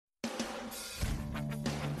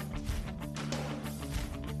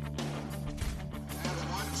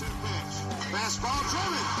fastball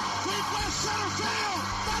driven. Deep left center field.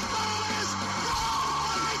 That ball is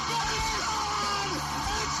gone. He got it gone.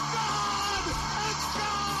 It's gone. It's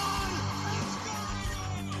gone. It's gone.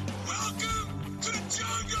 Welcome to the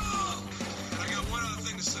jungle. And I got one other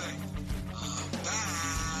thing to say. I'm back.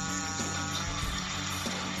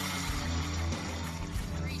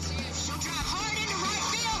 3-2. She'll drive hard into right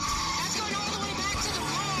field. That's going all the way back to the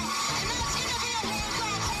wall. And that's going to be a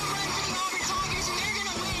walk-off home run for the Auburn Tigers, and they're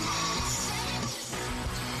going to win 7-0.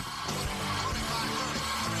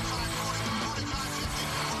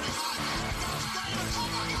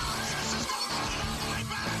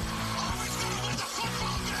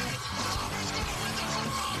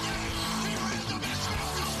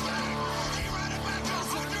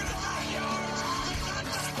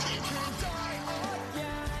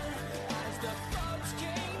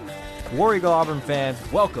 War Eagle Auburn fans,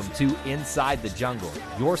 welcome to Inside the Jungle,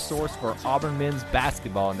 your source for Auburn men's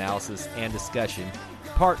basketball analysis and discussion,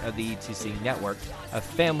 part of the E2C Network, a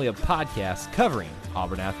family of podcasts covering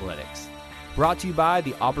Auburn athletics. Brought to you by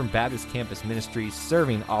the Auburn Baptist Campus Ministries,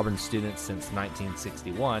 serving Auburn students since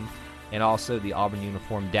 1961, and also the Auburn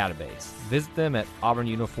Uniform Database. Visit them at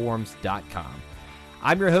auburnuniforms.com.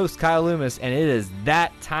 I'm your host, Kyle Loomis, and it is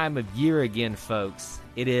that time of year again, folks.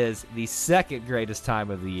 It is the second greatest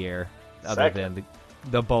time of the year, other than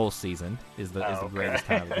the bowl season is the greatest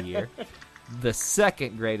time of the year. The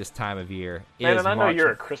second greatest time of year is Man, and I know March.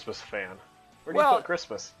 you're a Christmas fan. Where do you put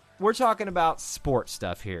Christmas? We're talking about sports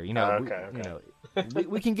stuff here. You know,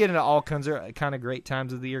 we can get into all kinds of great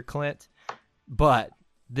times of the year, Clint, but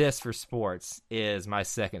this for sports is my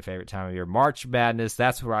second favorite time of year. March Madness,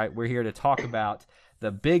 that's right. We're here to talk about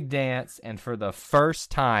the big dance, and for the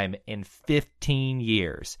first time in 15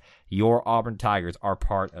 years, your Auburn Tigers are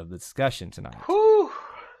part of the discussion tonight. Whew.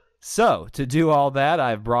 So, to do all that,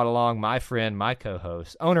 I've brought along my friend, my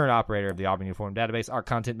co-host, owner and operator of the Auburn Uniform Database, our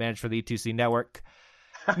content manager for the E2C Network,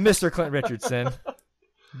 Mr. Clint Richardson.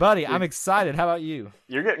 Buddy, I'm excited. How about you?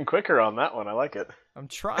 You're getting quicker on that one. I like it. I'm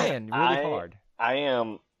trying really hard. I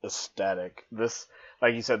am ecstatic. This,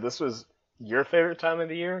 like you said, this was your favorite time of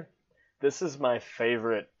the year. This is my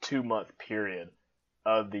favorite 2-month period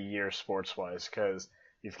of the year sports-wise, because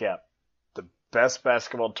you've got the best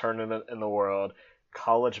basketball tournament in the world.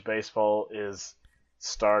 College baseball is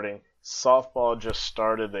starting. Softball just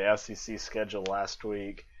started the SEC schedule last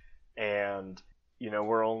week. And,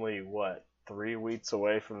 we're only, 3 weeks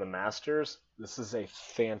away from the Masters? This is a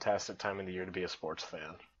fantastic time of the year to be a sports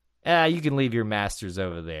fan. You can leave your Masters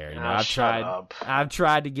over there. Shut up. I've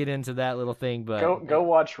tried to get into that little thing, but go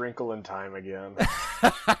watch Wrinkle in Time again.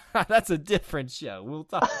 That's a different show. We'll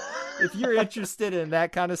talk. If you're interested in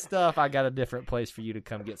that kind of stuff, I got a different place for you to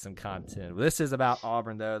come get some content. This is about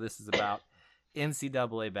Auburn, though. This is about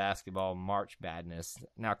NCAA basketball, March Madness.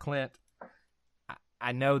 Now, Clint,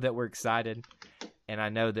 I know that we're excited, and I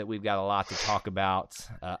know that we've got a lot to talk about.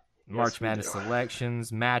 March Madness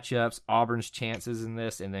selections, matchups, Auburn's chances in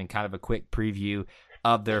this, and then kind of a quick preview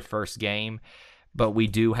of their first game. But we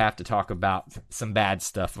do have to talk about some bad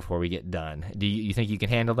stuff before we get done. Do you think you can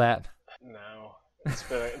handle that? No.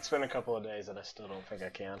 It's been a couple of days, and I still don't think I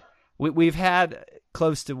can. We've had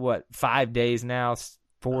close to, 5 days now,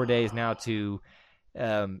 4 days now to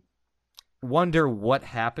wonder what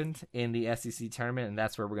happened in the SEC tournament, and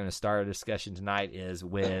that's where we're going to start our discussion tonight is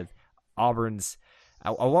with Auburn's I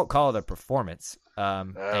won't call it a performance,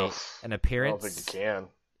 an appearance I don't think you can.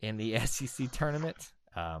 in the SEC tournament,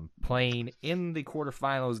 playing in the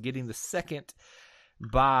quarterfinals, getting the second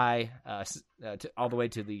bye, all the way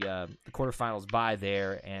to the quarterfinals bye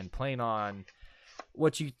there, and playing on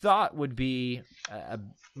what you thought would be a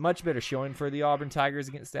much better showing for the Auburn Tigers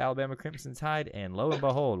against the Alabama Crimson Tide, and lo and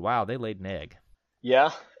behold, wow, they laid an egg. Yeah.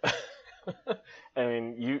 I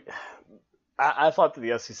mean, I thought that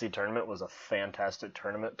the SEC tournament was a fantastic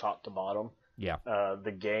tournament, top to bottom. Yeah.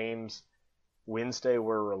 The games Wednesday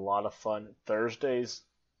were a lot of fun. Thursday's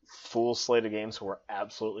full slate of games were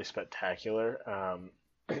absolutely spectacular. I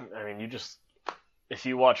mean, if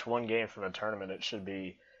you watch one game from the tournament, it should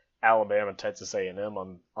be Alabama, Texas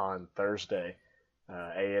A&M on Thursday.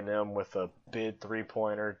 A&M with a big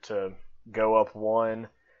three-pointer to go up one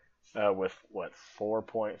with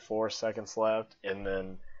 4.4 seconds left, and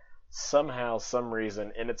then somehow, some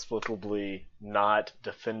reason, inexplicably not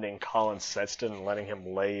defending Colin Sexton and letting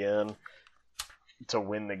him lay in to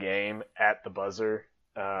win the game at the buzzer.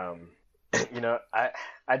 I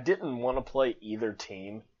didn't want to play either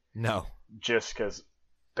team. No. Just because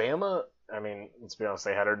Bama, I mean, let's be honest,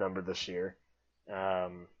 they had our number this year.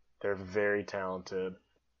 They're very talented.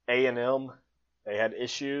 A&M, they had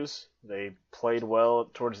issues. They played well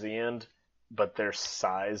towards the end. but their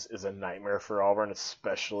size is a nightmare for Auburn,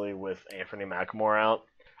 especially with Anthony McLemore out.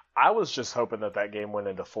 I was just hoping that game went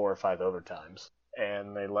into 4 or 5 overtimes,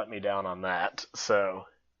 and they let me down on that. So,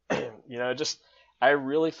 I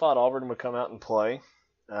really thought Auburn would come out and play.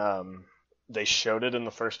 They showed it in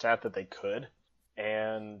the first half that they could,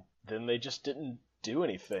 and then they just didn't do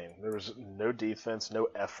anything. There was no defense, no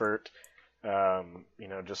effort.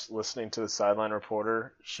 Just listening to the sideline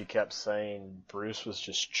reporter, she kept saying Bruce was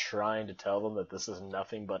just trying to tell them that this is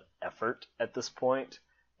nothing but effort at this point,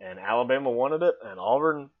 and Alabama wanted it, and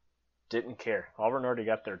Auburn didn't care. Auburn already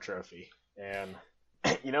got their trophy, and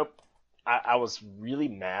I was really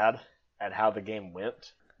mad at how the game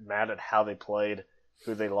went, mad at how they played,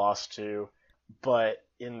 who they lost to, but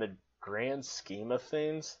in the grand scheme of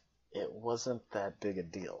things, it wasn't that big a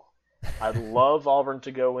deal. I'd love Auburn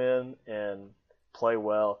to go in and play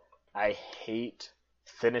well. I hate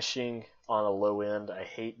finishing on a low end. I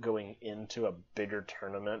hate going into a bigger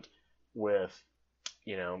tournament with,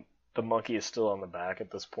 the monkey is still on the back at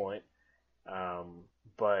this point.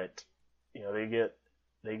 But they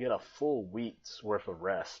get a full week's worth of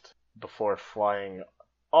rest before flying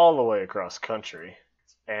all the way across country,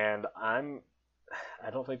 and I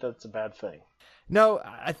don't think that's a bad thing. No,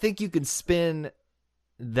 I think you can spin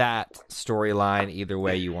that storyline either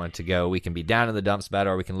way you want to go. We can be down in the dumps about it,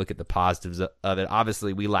 or we can look at the positives of it.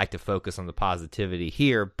 Obviously, we like to focus on the positivity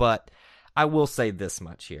here, but I will say this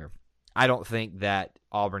much here. I don't think that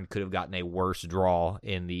Auburn could have gotten a worse draw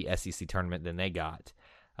in the SEC tournament than they got,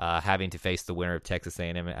 having to face the winner of Texas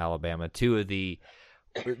A&M and Alabama.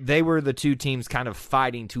 They were the two teams kind of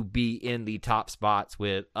fighting to be in the top spots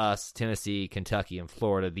with us, Tennessee, Kentucky, and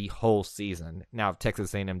Florida the whole season. Now,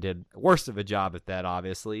 Texas A&M did worse of a job at that,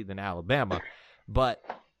 obviously, than Alabama, but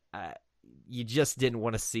you just didn't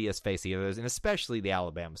want to see us face either of those, and especially the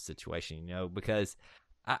Alabama situation, because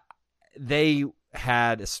they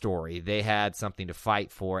had a story. They had something to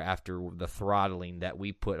fight for after the throttling that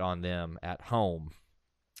we put on them at home.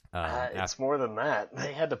 It's more than that.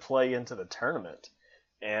 They had to play into the tournament.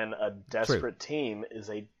 And a desperate team is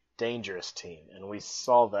a dangerous team, and we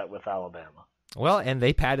saw that with Alabama. Well, and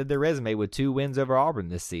they padded their resume with 2 wins over Auburn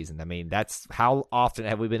this season. I mean, that's how often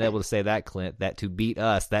have we been able to say that, Clint, that to beat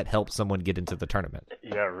us, that helps someone get into the tournament.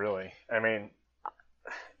 Yeah, really. I mean,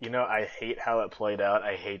 I hate how it played out.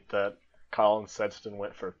 I hate that Colin Sexton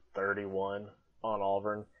went for 31 on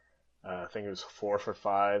Auburn. I think it was 4 for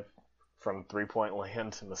 5 from three-point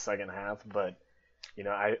land in the second half. But,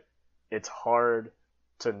 it's hard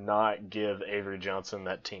to not give Avery Johnson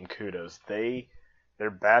that team kudos.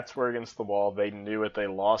 Their bats were against the wall. They knew it. They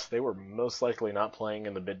lost. They were most likely not playing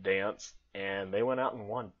in the bid dance, and they went out and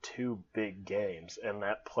won 2 big games, and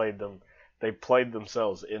they played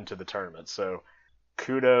themselves into the tournament. So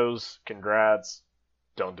kudos, congrats,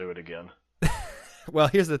 don't do it again. Well,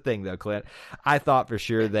 here's the thing, though, Clint. I thought for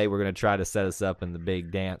sure they were going to try to set us up in the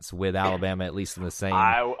big dance with Alabama, at least in the same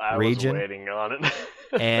region. I was waiting on it.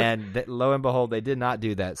 And lo and behold, they did not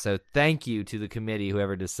do that. So thank you to the committee,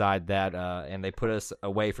 whoever decided that, and they put us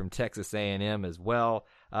away from Texas A&M as well.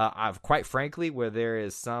 Quite frankly, where there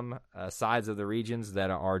is some sides of the regions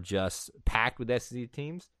that are just packed with SEC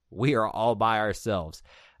teams, we are all by ourselves.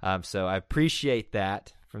 So I appreciate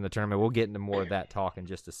that from the tournament. We'll get into more of that talk in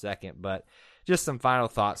just a second, but just some final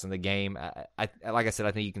thoughts on the game. Like I said,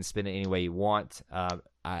 I think you can spin it any way you want.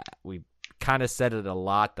 We kind of said it a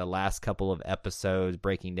lot the last couple of episodes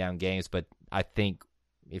breaking down games, but I think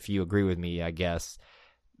if you agree with me, I guess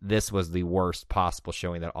this was the worst possible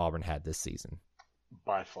showing that Auburn had this season.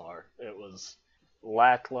 By far. It was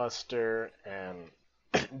lackluster, and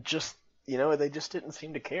just, they just didn't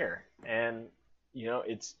seem to care. And,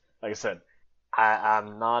 it's, like I said,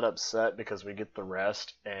 I'm not upset because we get the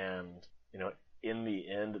rest, and, in the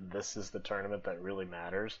end, this is the tournament that really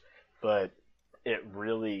matters. But it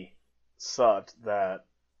really sucked that,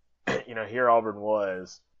 here Auburn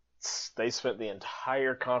was. They spent the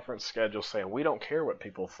entire conference schedule saying, we don't care what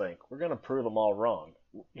people think. We're going to prove them all wrong.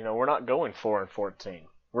 We're not going 4-14.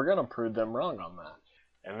 We're going to prove them wrong on that.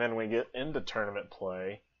 And then we get into tournament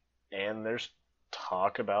play, and there's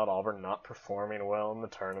talk about Auburn not performing well in the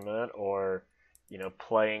tournament or,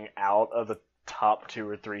 playing out of the top 2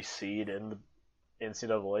 or 3 seed in the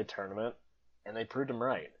NCAA tournament, and they proved them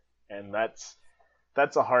right. And that's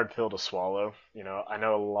a hard pill to swallow. I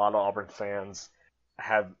know a lot of Auburn fans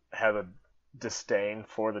have a disdain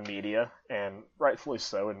for the media, and rightfully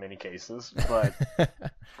so in many cases. But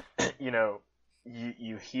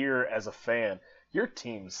you hear as a fan, your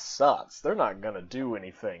team sucks. They're not gonna do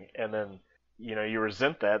anything, and then you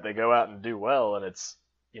resent that they go out and do well, and it's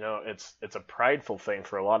a prideful thing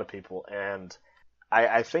for a lot of people. And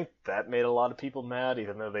I think that made a lot of people mad,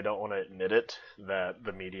 even though they don't want to admit it, that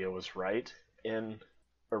the media was right in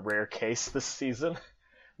a rare case this season.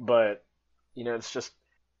 But, it's just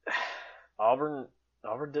Auburn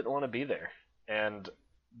didn't want to be there. And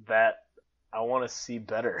that I want to see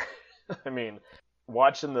better. I mean,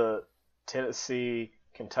 watching the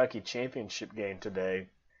Tennessee-Kentucky championship game today,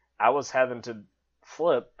 I was having to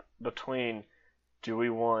flip between, do we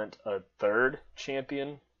want a third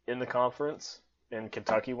champion in the conference and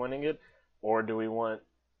Kentucky winning it, or do we want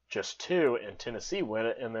just two and Tennessee win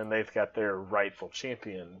it, and then they've got their rightful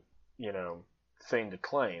champion, thing to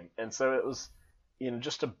claim. And so it was,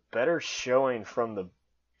 just a better showing from the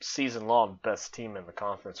season-long best team in the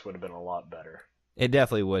conference would have been a lot better. It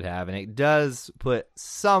definitely would have, and it does put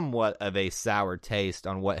somewhat of a sour taste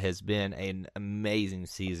on what has been an amazing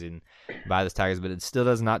season by the Tigers, but it still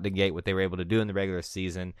does not negate what they were able to do in the regular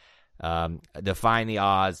season, define the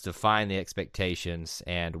odds, define the expectations,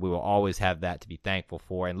 and we will always have that to be thankful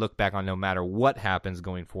for and look back on no matter what happens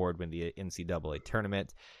going forward with the NCAA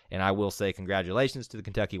tournament. And I will say congratulations to the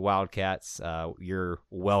Kentucky Wildcats. You're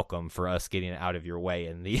welcome for us getting out of your way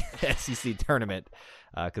in the SEC tournament,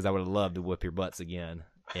 because I would have loved to whip your butts again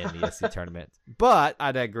in the SEC tournament. But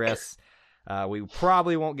I digress. We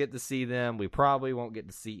probably won't get to see them. We probably won't get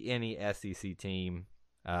to see any SEC team.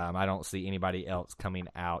 I don't see anybody else coming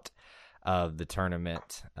out of the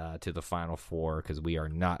tournament to the Final Four, because we are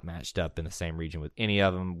not matched up in the same region with any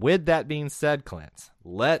of them. With that being said, Clint,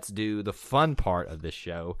 let's do the fun part of this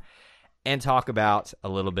show and talk about a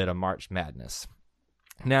little bit of March Madness.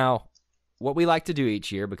 Now, what we like to do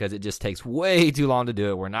each year, because it just takes way too long to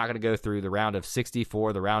do it, we're not going to go through the round of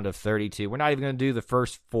 64, the round of 32. We're not even going to do the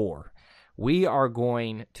first four. We are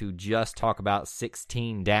going to just talk about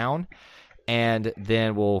 16 down. And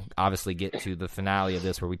then we'll obviously get to the finale of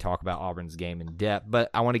this where we talk about Auburn's game in depth. But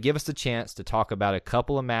I want to give us a chance to talk about a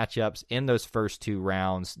couple of matchups in those first two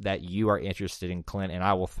rounds that you are interested in, Clint, and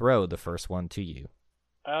I will throw the first one to you.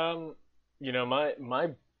 My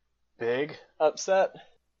big upset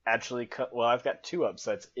actually, I've got two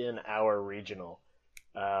upsets in our regional.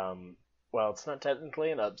 It's not technically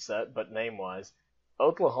an upset, but name-wise,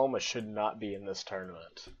 Oklahoma should not be in this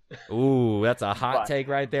tournament. Ooh, that's a hot take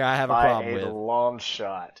right there. I have a problem with. By a long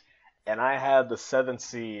shot. And I had the 7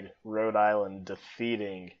 seed Rhode Island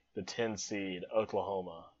defeating the 10 seed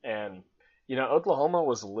Oklahoma. And, Oklahoma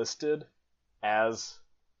was listed as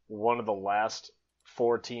one of the last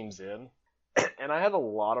 4 teams in. And I had a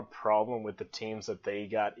lot of problem with the teams that they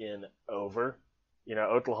got in over.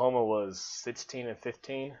 Oklahoma was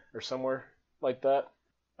 16-15 or somewhere like that.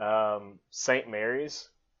 St. Mary's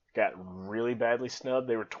got really badly snubbed.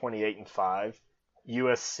 They were 28-5.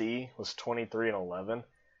 USC was 23-11,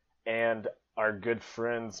 and our good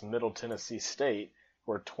friends Middle Tennessee State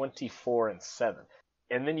were 24-7.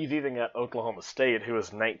 And then you've even got Oklahoma State, who was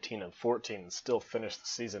 19-14 and still finished the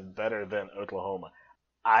season better than Oklahoma.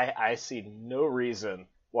 I see no reason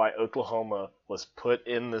why Oklahoma was put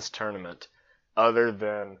in this tournament other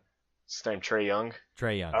than his name Trae Young.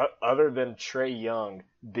 Trae Young. Other than Trae Young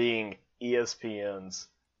being ESPN's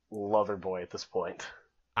lover boy at this point.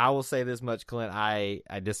 I will say this much, Clint. I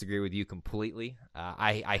disagree with you completely.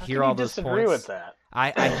 I hear all all those disagree points. With that?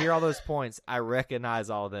 I hear all those points. I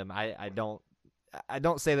recognize all of them. I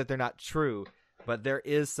don't say that they're not true, but there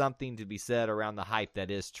is something to be said around the hype that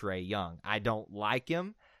is Trae Young. I don't like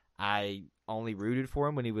him. I only rooted for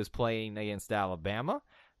him when he was playing against Alabama.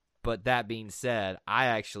 But that being said, I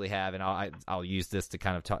actually have, and I'll use this to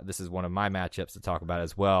kind of talk. This is one of my matchups to talk about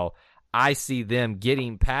as well. I see them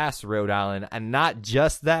getting past Rhode Island, and not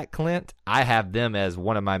just that, Clint. I have them as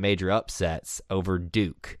one of my major upsets over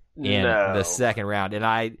Duke in the second round. And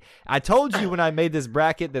I told you when I made this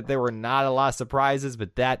bracket that there were not a lot of surprises,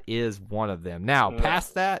 but that is one of them. Now,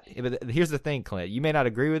 past that, here's the thing, Clint. You may not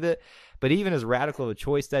agree with it, but even as radical of a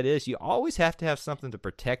choice that is, you always have to have something to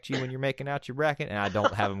protect you when you're making out your bracket, and I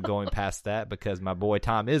don't have them going past that because my boy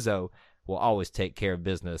Tom Izzo will always take care of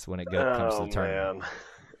business when it comes to the tournament.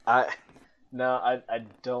 Man. I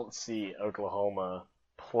don't see Oklahoma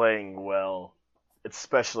playing well,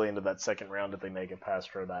 especially into that second round if they make it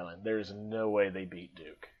past Rhode Island. There's no way they beat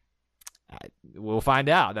Duke. We'll find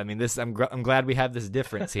out. I mean, I'm glad we have this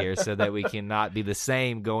difference here so that we cannot be the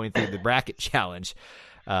same going through the bracket challenge.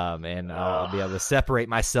 And I'll be able to separate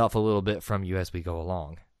myself a little bit from you as we go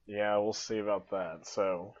along. Yeah, we'll see about that.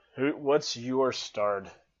 So, what's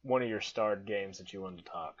one of your starred games that you wanted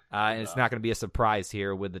to talk about? And it's not going to be a surprise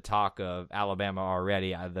here with the talk of Alabama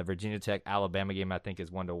already. The Virginia Tech-Alabama game, I think,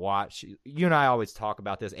 is one to watch. You and I always talk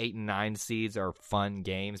about this. 8 and 9 seeds are fun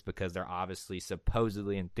games because they're obviously,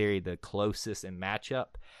 supposedly, in theory, the closest in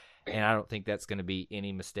matchup. and I don't think that's going to be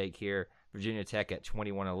any mistake here. Virginia Tech at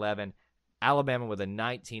 21-11. Alabama with a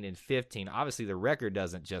 19-15. Obviously, the record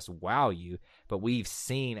doesn't just wow you, but we've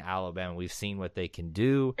seen Alabama. We've seen what they can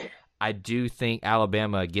do. I do think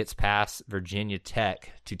Alabama gets past Virginia Tech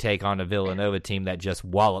to take on a Villanova team that just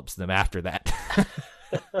wallops them after that.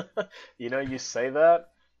 You say that,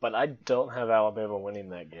 but I don't have Alabama winning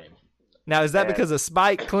that game. Now, is that because of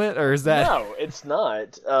Spike, Clint, or is that... No, it's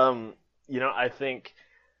not. I think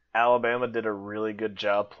Alabama did a really good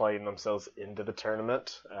job playing themselves into the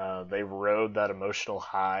tournament. They rode that emotional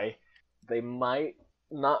high. They might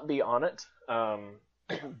not be on it,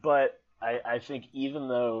 but I think even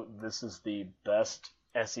though this is the best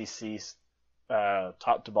SEC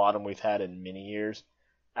top to bottom we've had in many years,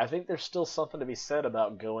 I think there's still something to be said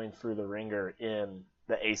about going through the ringer in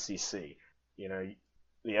the ACC.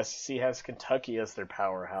 The SEC has Kentucky as their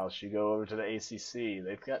powerhouse. You go over to the ACC,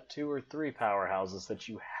 they've got 2 or 3 powerhouses that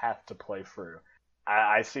you have to play through.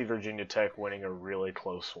 I see Virginia Tech winning a really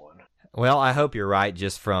close one. Well, I hope you're right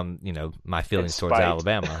just from, my feelings towards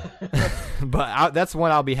Alabama. But that's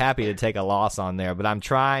one I'll be happy to take a loss on there. But I'm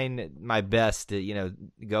trying my best to,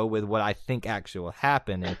 go with what I think actually will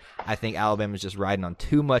happen. And I think Alabama's just riding on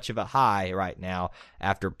too much of a high right now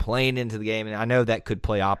after playing into the game. And I know that could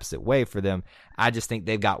play opposite way for them. I just think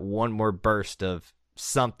they've got one more burst of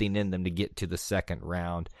something in them to get to the second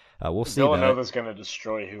round. We'll see. Villanova's going to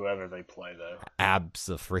destroy whoever they play, though.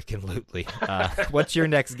 Abso-freaking-lutely. What's your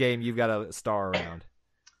next game you've got a star around?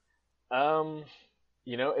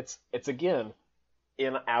 It's again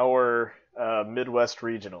in our Midwest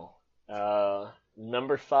regional.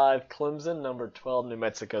 Number 5 Clemson, number 12 New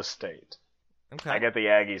Mexico State. Okay. I got the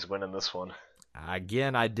Aggies winning this one.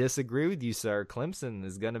 Again, I disagree with you, sir. Clemson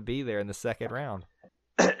is going to be there in the second round.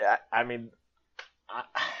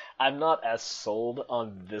 I'm not as sold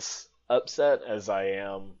on this upset as I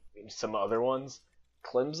am some other ones.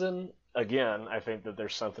 Clemson, again, I think that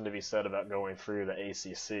there's something to be said about going through the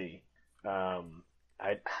ACC.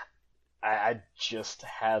 I just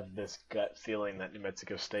have this gut feeling that New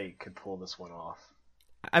Mexico State could pull this one off.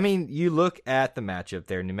 I mean, you look at the matchup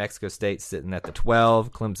there. New Mexico State's sitting at the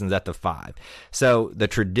 12, Clemson's at the 5. So the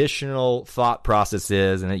traditional thought process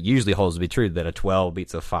is, and it usually holds to be true, that a 12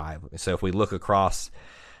 beats a 5. So if we look across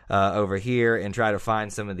over here and try to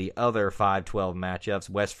find some of the other 5-12 matchups,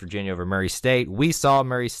 West Virginia over Murray State. We saw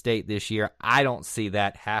Murray State this year. I don't see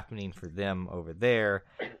that happening for them over there.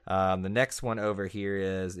 The next one over here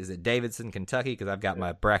is it Davidson, Kentucky? Because I've got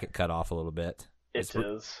my bracket cut off a little bit. It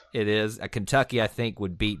is. It is. Kentucky, I think,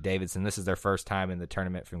 would beat Davidson. This is their first time in the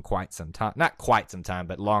tournament from quite some time. Not quite some time,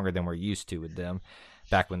 but longer than we're used to with them,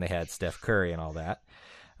 back when they had Steph Curry and all that.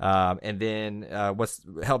 And then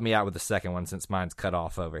help me out with the second one since mine's cut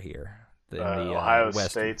off over here. Ohio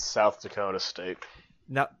State, South Dakota State.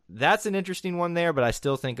 Now, that's an interesting one there, but I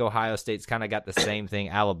still think Ohio State's kind of got the same thing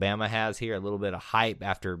Alabama has here, a little bit of hype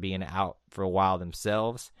after being out for a while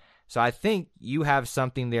themselves. So I think you have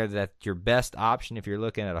something there that's your best option if you're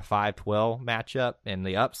looking at a 5-12 matchup and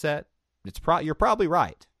the upset. You're probably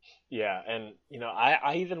right. Yeah, and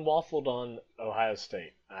I even waffled on Ohio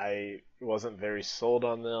State. I wasn't very sold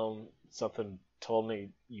on them. Something told me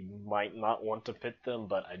you might not want to pit them,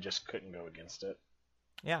 but I just couldn't go against it.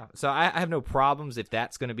 Yeah, so I have no problems if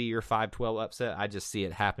that's going to be your 5-12 upset. I just see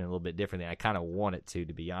it happening a little bit differently. I kind of want it to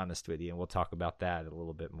be honest with you, and we'll talk about that a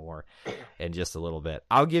little bit more in just a little bit.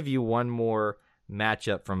 I'll give you one more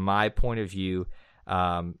matchup from my point of view.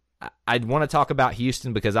 I'd want to talk about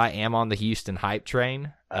Houston because I am on the Houston hype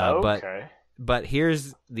train. Okay. But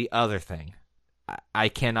here's the other thing. I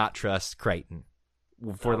cannot trust Creighton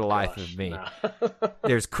for the life of me. No.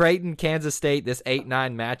 There's Creighton, Kansas State, this 8-9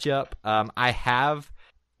 matchup. I have,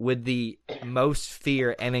 with the most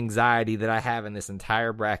fear and anxiety that I have in this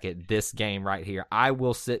entire bracket, this game right here. I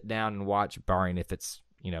will sit down and watch, barring if it's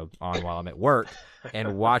on while I'm at work,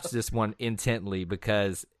 and watch this one intently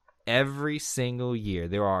because every single year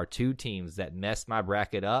there are 2 teams that mess my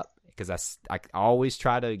bracket up because I always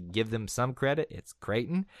try to give them some credit. It's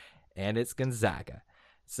Creighton and it's Gonzaga.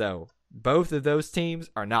 So both of those teams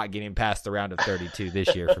are not getting past the round of 32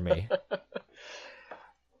 this year for me.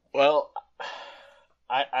 Well,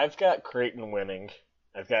 I've got Creighton winning.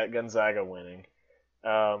 I've got Gonzaga winning.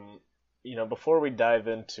 Before we dive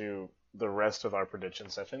into the rest of our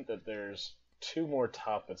predictions, I think that there's 2 more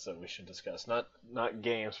topics that we should discuss. Not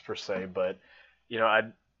games per se, but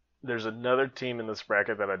there's another team in this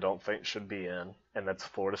bracket that I don't think should be in, and that's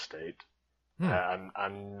Florida State.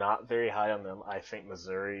 I'm not very high on them. I think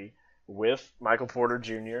Missouri, with Michael Porter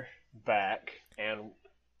Jr. back and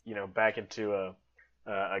back into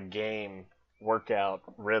a game workout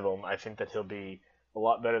rhythm, I think that he'll be a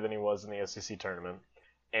lot better than he was in the SEC tournament.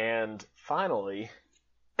 And finally,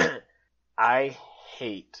 I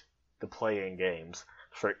hate the play-in games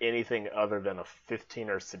for anything other than a 15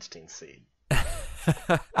 or 16 seed.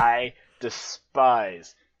 I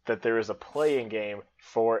despise that there is a play-in game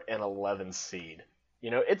for an 11 seed.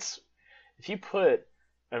 If you put,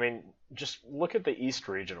 just look at the East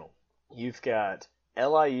Regional. You've got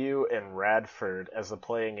LIU and Radford as the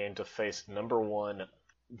play-in game to face number 1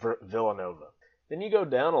 Villanova. Then you go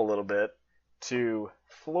down a little bit to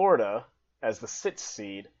Florida as the 6th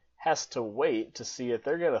seed has to wait to see if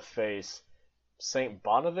they're going to face St.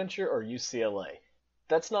 Bonaventure or UCLA.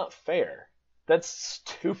 That's not fair. That's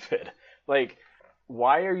stupid. Like,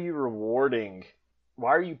 why are you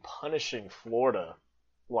punishing Florida?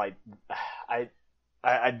 Like,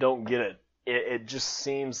 I don't get it. It just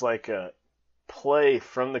seems like a play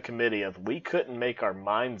from the committee of, we couldn't make our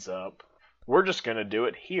minds up. We're just going to do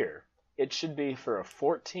it here. It should be for a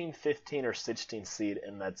 14, 15, or 16 seed,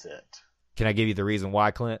 and that's it. Can I give you the reason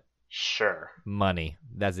why, Clint? Sure. Money.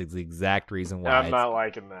 That's the exact reason why. I'm not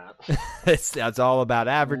liking that. It's all about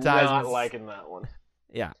advertising. Not liking that one.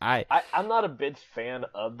 Yeah, I'm not a big fan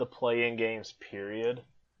of the play-in games, period,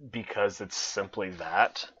 because it's simply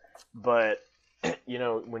that. But,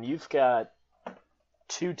 when you've got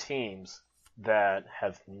 2 teams that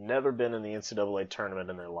have never been in the NCAA tournament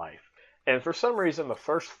in their life, and for some reason the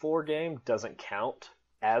first 4 game doesn't count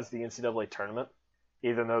as the NCAA tournament,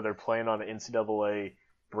 even though they're playing on an NCAA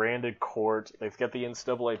branded court, they've got the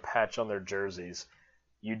NCAA patch on their jerseys.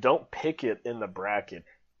 You don't pick it in the bracket,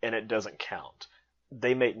 and it doesn't count.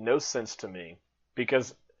 They make no sense to me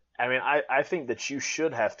because, I think that you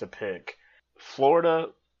should have to pick Florida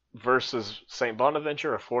versus St.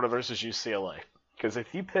 Bonaventure or Florida versus UCLA. Because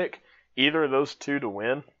if you pick either of those 2 to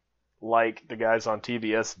win, like the guys on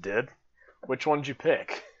TBS did, which one did you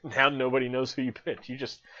pick? Now nobody knows who you picked. You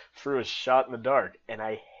just threw a shot in the dark, and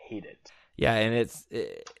I hate it. Yeah, and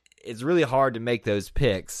it's really hard to make those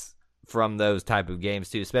picks from those type of games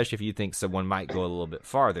too, especially if you think someone might go a little bit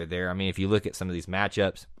farther there. If you look at some of these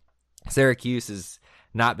matchups, Syracuse has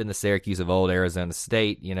not been the Syracuse of old. Arizona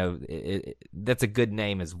State, that's a good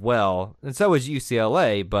name as well, and so is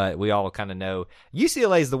UCLA. But we all kind of know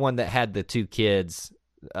UCLA is the one that had the 2 kids.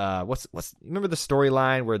 Remember the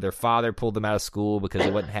storyline where their father pulled them out of school because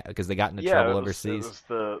because they got into trouble overseas? It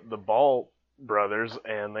was the Ball brothers,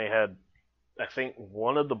 and they had, I think,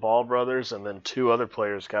 one of the Ball brothers and then 2 other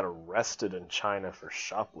players got arrested in China for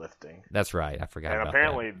shoplifting. That's right. I forgot about that. And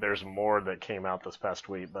apparently there's more that came out this past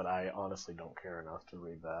week, but I honestly don't care enough to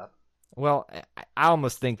read that. Well, I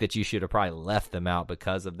almost think that you should have probably left them out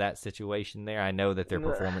because of that situation there. I know that their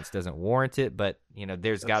performance doesn't warrant it, but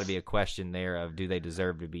there's got to be a question there of, do they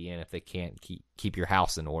deserve to be in if they can't keep your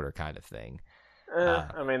house in order, kind of thing.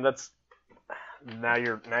 That's now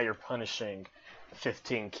you're punishing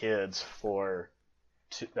 15 kids for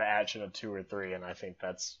the action of 2 or 3, and I think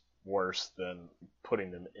that's worse than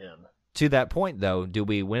putting them in. To that point, though, do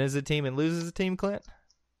we win as a team and lose as a team, Clint?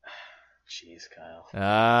 Jeez, Kyle.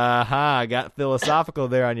 I got philosophical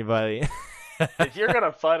there on you, buddy. If you're going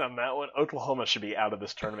to fight on that one, Oklahoma should be out of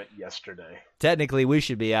this tournament yesterday. Technically, we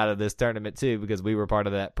should be out of this tournament, too, because we were part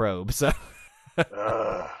of that probe. So,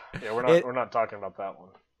 we're not talking about that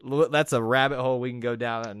one. That's a rabbit hole we can go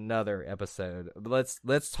down another episode. But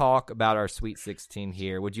let's talk about our Sweet 16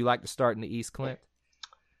 here. Would you like to start in the East, Clint?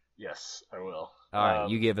 Yes, I will. All right,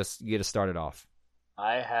 you get us started off.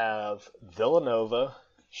 I have Villanova,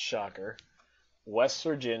 shocker, West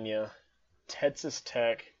Virginia, Texas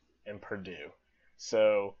Tech, and Purdue.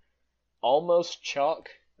 So, almost chalk.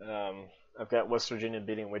 I've got West Virginia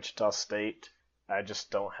beating Wichita State. I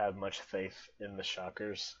just don't have much faith in the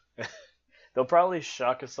Shockers. They'll probably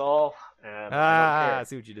shock us all, and I don't care. I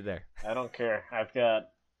see what you did there. I don't care.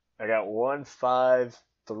 I got 1, 5,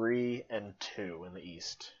 3, and 2 in the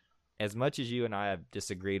East. As much as you and I have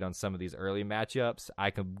disagreed on some of these early matchups, I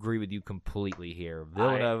can agree with you completely here.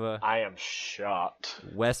 Villanova, I am shocked.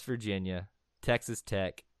 West Virginia, Texas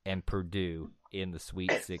Tech, and Purdue in the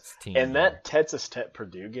Sweet 16. And that Texas Tech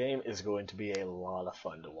Purdue game is going to be a lot of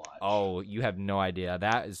fun to watch. Oh, you have no idea.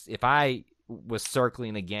 That is, if I was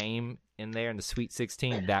circling a game in there in the Sweet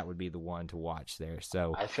 16, that would be the one to watch there.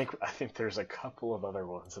 So I think there's a couple of other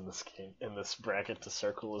ones in this game, in this bracket, to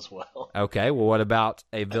circle as well. Okay, well, what about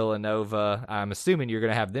a Villanova? I'm assuming you're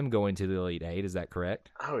going to have them go into the Elite Eight. Is that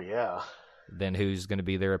correct? Oh yeah. Then who's going to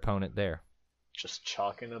be their opponent there? Just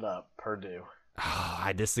chalking it up, Purdue. Oh,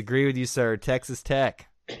 I disagree with you, sir. Texas Tech.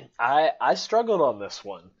 I struggled on this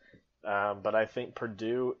one, but I think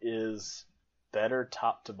Purdue is better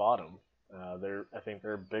top to bottom. I think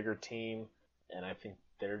they're a bigger team, and I think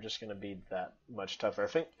they're just going to be that much tougher. I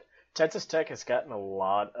think Texas Tech has gotten a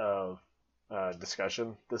lot of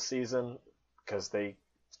discussion this season because they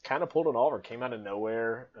kind of pulled an Auburn, came out of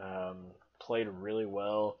nowhere, played really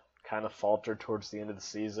well, kind of faltered towards the end of the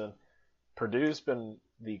season. Purdue's been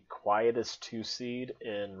the quietest 2 seed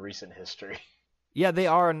in recent history. Yeah, they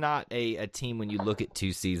are not a team when you look at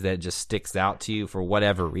 2 seeds that just sticks out to you for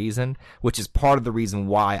whatever reason, which is part of the reason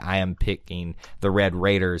why I am picking the Red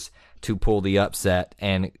Raiders to pull the upset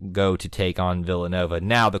and go to take on Villanova.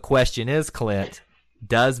 Now, the question is, Clint,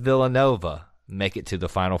 does Villanova make it to the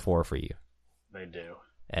Final Four for you? They do.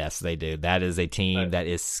 Yes, they do. That is a team that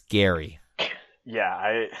is scary.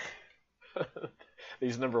 Yeah,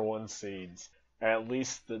 these number 1 seeds, or at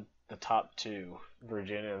least the top 2,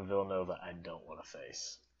 Virginia and Villanova, I don't want to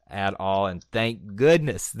face at all, and thank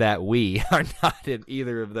goodness that we are not in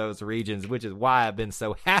either of those regions, which is why I've been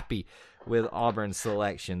so happy with Auburn's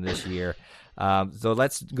selection this year. So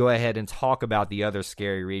let's go ahead and talk about the other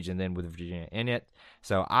scary region then with Virginia in it.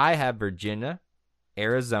 So I have Virginia,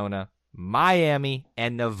 Arizona, Miami,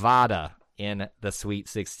 and Nevada in the Sweet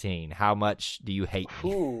 16. How much do you hate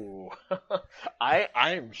me? Ooh,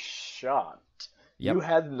 I'm shocked. Yep. You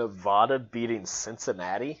had Nevada beating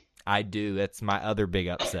Cincinnati? I do. That's my other big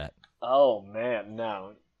upset. Oh man,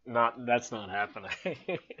 no, that's not happening.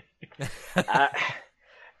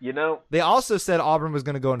 They also said Auburn was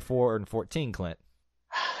going to go in 4-14, Clint.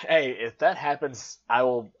 Hey, if that happens, I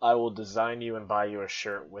will design you and buy you a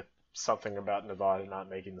shirt with something about Nevada not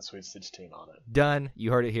making the Sweet 16 on it. Done.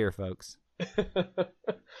 You heard it here, folks.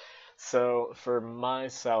 So for my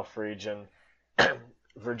South region,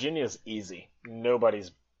 Virginia's easy.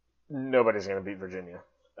 Nobody's going to beat Virginia.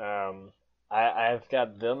 I've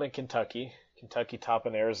got them in Kentucky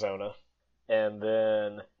topping Arizona, and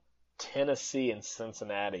then Tennessee and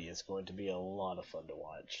Cincinnati is going to be a lot of fun to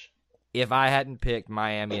watch. If I hadn't picked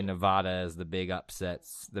Miami and Nevada as the big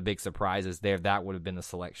upsets, the big surprises there, that would have been the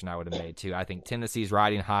selection I would have made too. I think Tennessee's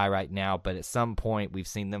riding high right now, but at some point we've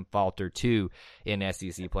seen them falter too in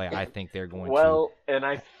SEC play. I think they're going to. Well, and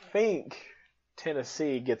I think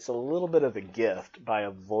Tennessee gets a little bit of a gift by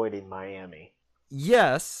avoiding Miami.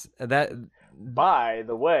 Yes, that by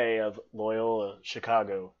the way of Loyola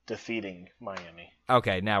Chicago defeating Miami.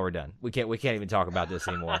 Okay, now we're done. We can't even talk about this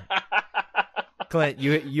anymore. Clint,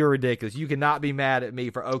 you're ridiculous. You cannot be mad at me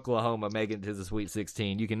for Oklahoma making it to the Sweet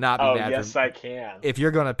 16. You cannot be mad. Yes, I can. If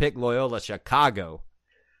you're going to pick Loyola Chicago,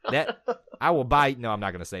 that I will bite. No, I'm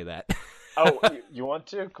not going to say that. Oh, you want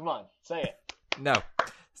to? Come on, say it. No.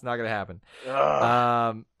 It's not going to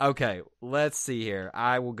happen. Okay, let's see here.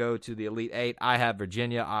 I will go to the Elite Eight. I have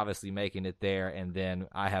Virginia obviously making it there, and then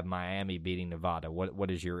I have Miami beating Nevada. What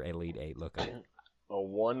does your Elite Eight look like? A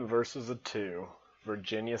 1 versus a 2.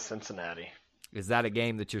 Virginia, Cincinnati. Is that a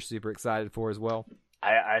game that you're super excited for as well?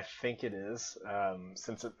 I think it is.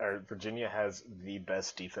 Virginia has the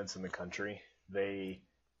best defense in the country. They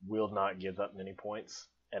will not give up many points.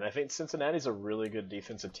 And I think Cincinnati's a really good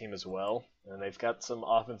defensive team as well. And they've got some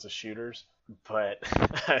offensive shooters. But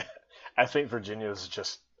I think Virginia is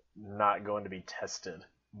just not going to be tested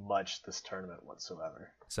much this tournament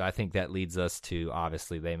whatsoever. So I think that leads us to,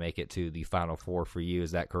 obviously, they make it to the Final Four for you.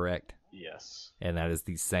 Is that correct? Yes. And that is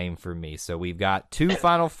the same for me. So we've got 2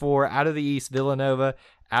 Final Four out of the East, Villanova,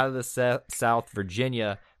 out of the South,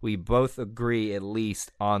 Virginia. We both agree at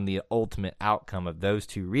least on the ultimate outcome of those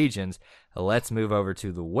 2 regions. Let's move over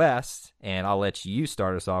to the West, and I'll let you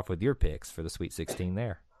start us off with your picks for the Sweet 16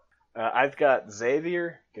 there. I've got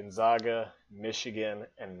Xavier, Gonzaga, Michigan,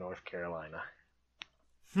 and North Carolina.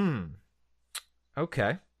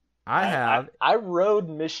 Okay. I rode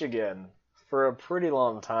Michigan for a pretty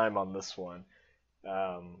long time on this one.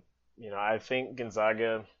 I think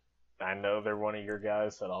Gonzaga, I know they're one of your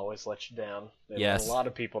guys that always let you down. They let a lot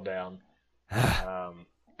of people down.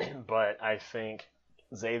 But I think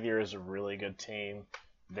Xavier is a really good team.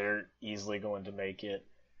 They're easily going to make it.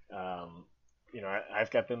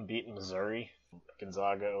 I've got them beating Missouri,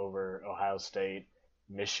 Gonzaga over Ohio State,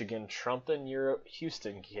 Michigan trumping your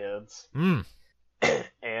Houston kids,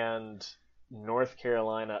 and North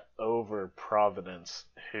Carolina over Providence,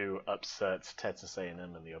 who upsets Texas A&M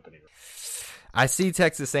in the opening. I see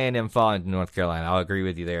Texas A&M falling to North Carolina. I'll agree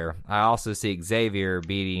with you there. I also see Xavier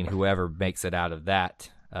beating whoever makes it out of that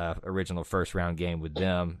original first-round game with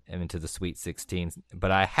them and into the Sweet 16.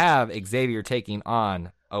 But I have Xavier taking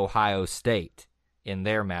on Ohio State in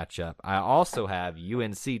their matchup. I also have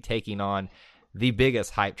UNC taking on the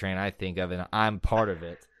biggest hype train I think of, and I'm part of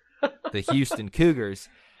it, the Houston Cougars.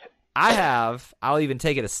 I'll even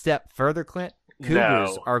take it a step further, Clint.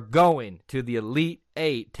 Cougars are going to the Elite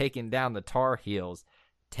Eight, taking down the Tar Heels,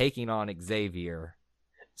 taking on Xavier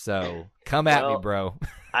So come at me, Well, bro.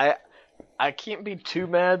 I can't be too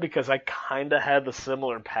mad because I kind of had the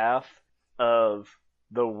similar path of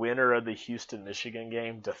the winner of the Houston Michigan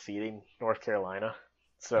game defeating North Carolina.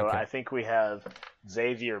 So Okay. I think we have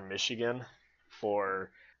Xavier Michigan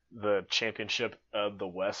for the championship of the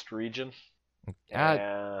West region.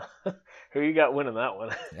 Who you got winning that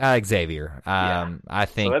one? Xavier. Yeah. I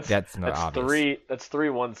So think that's not obvious. That's three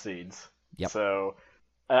 1 seeds. Yep. So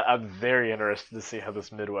I'm very interested to see how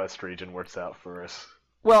this Midwest region works out for us.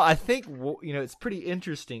 Well, I think it's pretty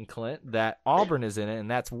interesting, Clint, that Auburn is in it,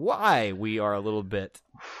 and that's why we are a little bit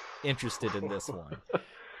interested in this one.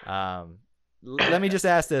 Let me just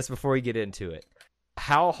ask this before we get into it: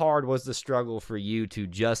 how hard was the struggle for you to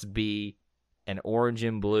just be an orange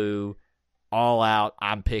and blue, all out?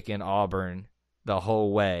 I'm picking Auburn the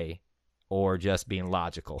whole way, or just being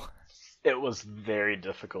logical? It was very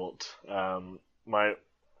difficult. My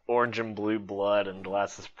orange and blue blood and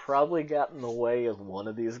glasses probably got in the way of one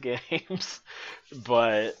of these games,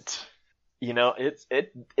 but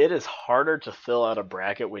it is harder to fill out a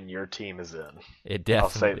bracket when your team is in. It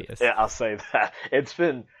definitely is. Yeah, I'll say that. It's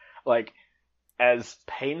been like as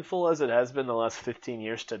painful as it has been the last 15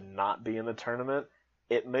 years to not be in the tournament.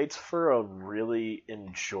 It makes for a really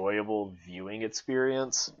enjoyable viewing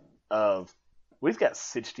experience of we've got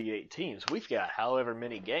 68 teams. We've got however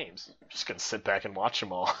many games. I'm just going to sit back and watch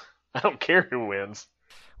them all. I don't care who wins.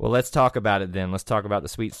 Well, let's talk about it then. Let's talk about the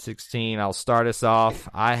Sweet 16. I'll start us off.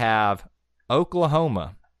 I have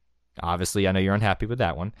Oklahoma. Obviously, I know you're unhappy with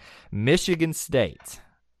that one. Michigan State.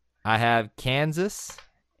 I have Kansas,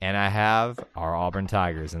 and I have our Auburn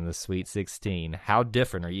Tigers in the Sweet 16. How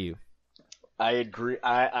different are you? I agree.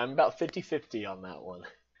 I'm about 50-50 on that one.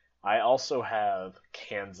 I also have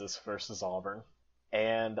Kansas versus Auburn,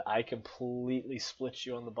 and I completely split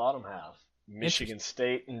you on the bottom half. Michigan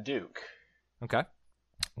State and Duke. Okay.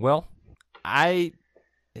 Well,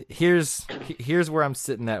 here's where I'm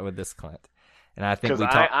sitting at with this, Clint. And I think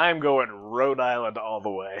I'm going Rhode Island all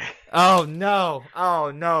the way. Oh no,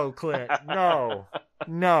 Clint, no.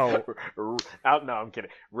 No, I'm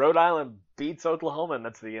kidding. Rhode Island beats Oklahoma, and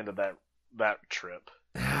that's the end of that trip.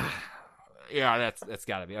 Yeah, that's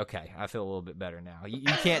got to be okay. I feel a little bit better now.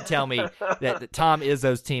 You can't tell me that Tom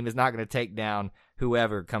Izzo's team is not going to take down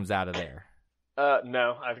whoever comes out of there.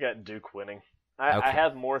 No, I've got Duke winning. Okay. I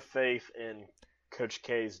have more faith in Coach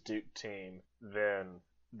K's Duke team than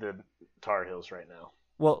the Tar Heels right now.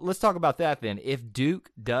 Well, let's talk about that then. If Duke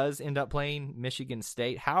does end up playing Michigan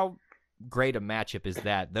State, how great a matchup is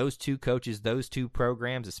that? Those two coaches, those two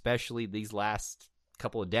programs, especially these last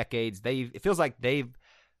couple of decades, it feels like they've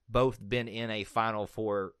both been in a Final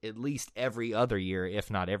Four at least every other year, if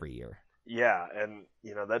not every year. Yeah, and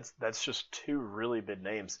that's just two really big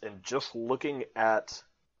names. And just looking at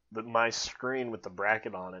my screen with the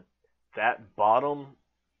bracket on it, that bottom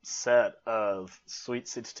set of Sweet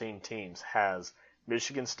 16 teams has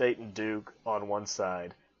Michigan State and Duke on one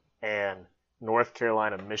side, and North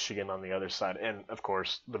Carolina, Michigan on the other side. And of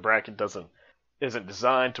course, the bracket isn't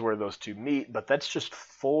designed to where those two meet, but that's just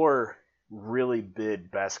four really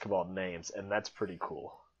big basketball names, and that's pretty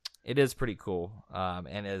cool. It is pretty cool.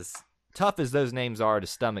 And as tough as those names are to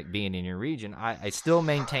stomach being in your region, I still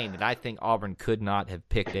maintain that I think Auburn could not have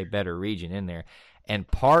picked a better region in there. And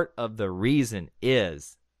part of the reason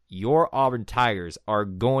is your Auburn Tigers are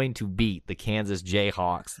going to beat the Kansas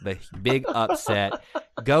Jayhawks, the big upset,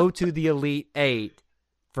 go to the Elite Eight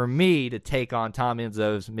for me to take on Tom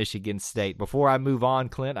Izzo's Michigan State. Before I move on,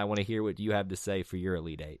 Clint, I want to hear what you have to say for your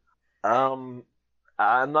Elite Eight. I'm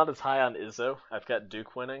not as high on Izzo. I've got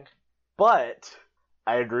Duke winning, but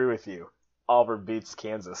I agree with you. Auburn beats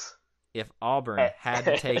Kansas. If Auburn had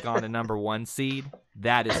to take on a number 1 seed,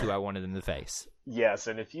 that is who I wanted them to face. Yes,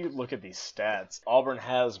 and if you look at these stats, Auburn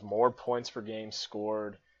has more points per game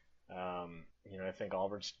scored. I think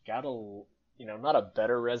Auburn's got not a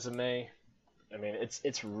better resume. I mean,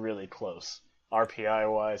 it's really close.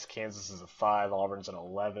 RPI wise, Kansas is a 5, Auburn's an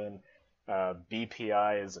 11.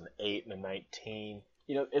 BPI is an 8 and a 19.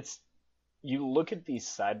 You look at these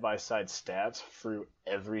side-by-side stats through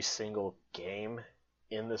every single game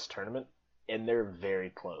in this tournament, and they're very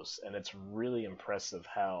close. And it's really impressive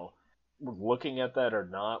how, looking at that or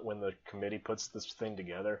not, when the committee puts this thing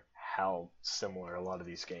together, how similar a lot of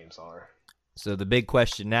these games are. So the big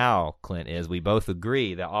question now, Clint, is we both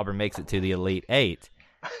agree that Auburn makes it to the Elite Eight.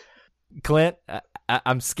 Clint,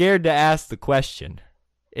 I'm scared to ask the question.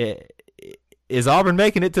 Is Auburn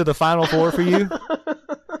making it to the Final Four for you?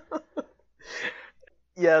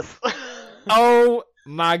 Yes. Oh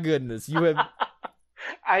my goodness, you have.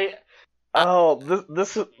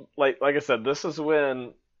 This is like I said, this is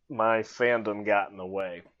when my fandom got in the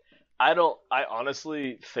way. I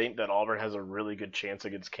honestly think that Auburn has a really good chance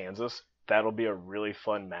against Kansas. That'll be a really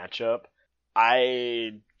fun matchup.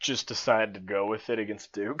 I just decided to go with it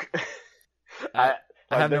against Duke. I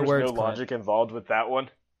have no there's words, no Clint. logic involved with that one.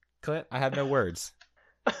 Clint, I have no words.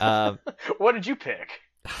 What did you pick?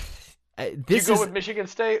 This you go is, with Michigan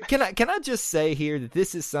State? Can I just say here that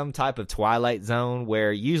this is some type of Twilight Zone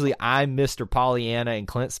where usually I'm Mr. Pollyanna and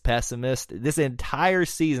Clint's pessimist. This entire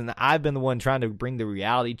season, I've been the one trying to bring the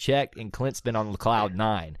reality check, and Clint's been on cloud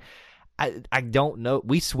nine. I don't know.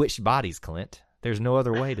 We switched bodies, Clint. There's no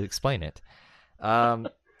other way to explain it. I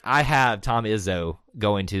have Tom Izzo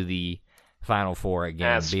going to the Final Four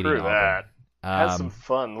again, beating screw Auburn. that. Have some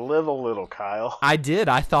fun. Live a little, Kyle. I did.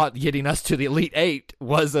 I thought getting us to the Elite Eight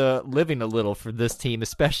was living a little for this team,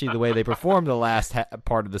 especially the way they performed the last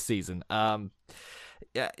part of the season.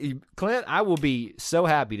 Yeah, Clint, I will be so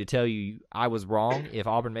happy to tell you I was wrong if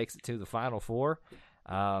Auburn makes it to the Final Four.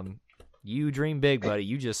 You dream big, buddy.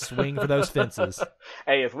 You just swing for those fences.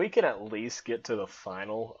 Hey, if we can at least get to the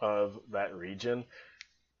final of that region,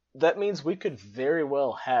 that means we could very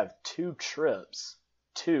well have 2 trips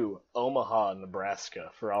to Omaha,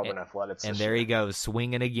 Nebraska for Auburn Athletics. And there he goes,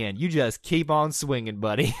 swinging again. You just keep on swinging,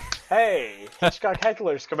 buddy. Hey, Hitchcock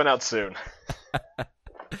Heckler's coming out soon.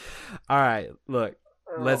 All right, look,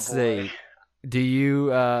 let's see. Do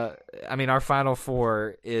you, our Final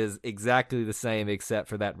Four is exactly the same except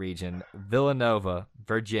for that region. Villanova,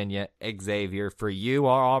 Virginia, Xavier. For you,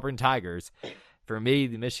 our Auburn Tigers. For me,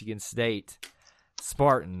 the Michigan State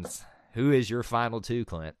Spartans. Who is your final 2,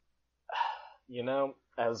 Clint? You know,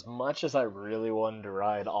 as much as I really wanted to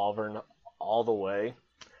ride Auburn all the way,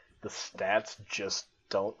 the stats just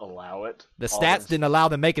don't allow it. The stats didn't allow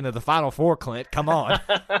them making it to the Final Four, Clint. Come on.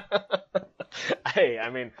 Hey, I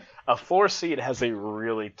mean, a 4 seed has a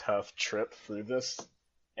really tough trip through this,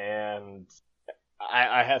 and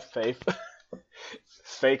I have faith.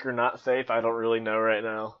 Fake or not faith, I don't really know right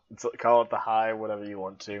now. Call it the high, whatever you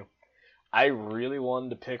want to. I really wanted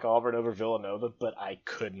to pick Auburn over Villanova, but I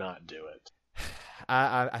could not do it.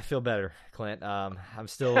 I feel better, Clint. I'm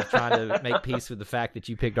still trying to make peace with the fact that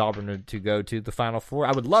you picked Auburn to go to the Final Four.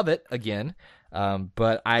 I would love it again,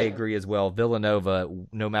 but I agree as well. Villanova,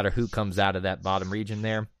 no matter who comes out of that bottom region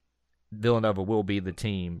there, Villanova will be the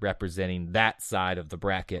team representing that side of the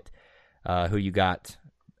bracket. Who you got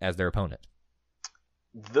as their opponent?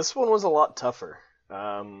 This one was a lot tougher.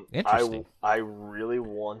 Interesting. I really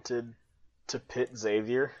wanted to pit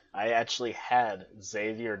Xavier. I actually had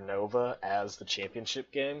Xavier Nova as the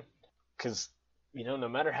championship game because, you know, no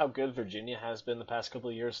matter how good Virginia has been the past couple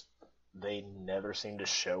of years, they never seem to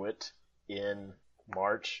show it in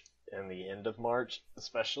March and the end of March,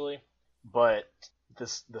 especially. But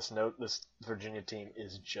this Virginia team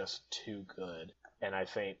is just too good, and I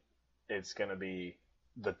think it's going to be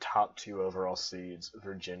the top 2 overall seeds,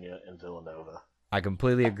 Virginia and Villanova. I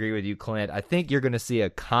completely agree with you, Clint. I think you're going to see a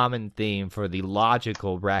common theme for the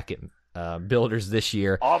logical bracket builders this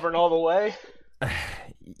year. Auburn all the way?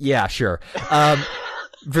 Yeah, sure.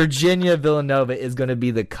 Virginia Villanova is going to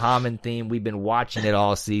be the common theme. We've been watching it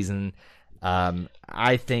all season.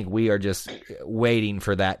 I think we are just waiting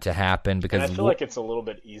for that to happen because and I feel like it's a little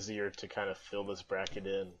bit easier to kind of fill this bracket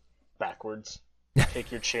in backwards.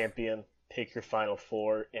 Pick your champion, pick your Final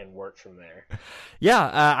Four, and work from there.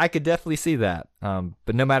 Yeah, I could definitely see that.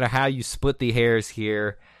 But no matter how you split the hairs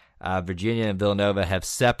here, Virginia and Villanova have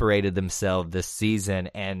separated themselves this season,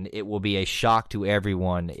 and it will be a shock to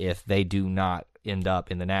everyone if they do not end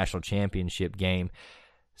up in the national championship game.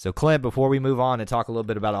 So, Clint, before we move on and talk a little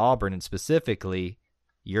bit about Auburn and specifically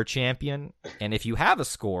your champion, and if you have a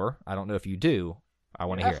score, I don't know if you do, I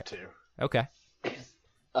want to hear it. Okay.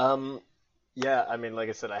 Yeah, I mean, like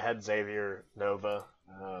I said, I had Xavier Nova.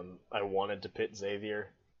 I wanted to pit Xavier.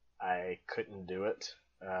 I couldn't do it,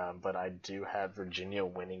 but I do have Virginia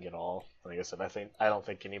winning it all. Like I said, I don't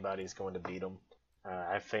think anybody's going to beat them.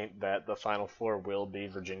 I think that the Final Four will be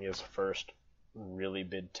Virginia's first really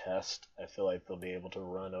big test. I feel like they'll be able to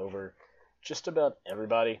run over just about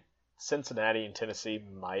everybody. Cincinnati and Tennessee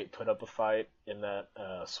might put up a fight in that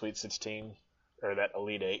Sweet 16 or that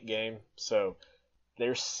Elite 8 game. So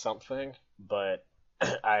there's something, but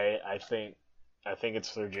I think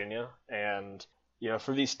it's Virginia. And you know,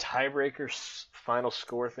 for these tiebreakers, final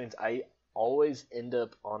score things, I always end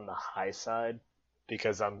up on the high side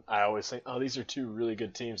because I always think, oh, these are 2 really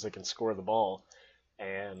good teams that can score the ball,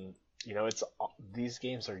 and you know, these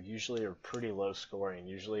games are usually pretty low scoring,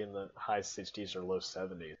 usually in the high 60s or low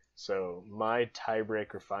 70s. So my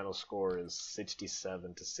tiebreaker final score is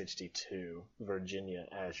 67-62, Virginia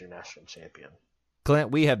as your national champion. Clint,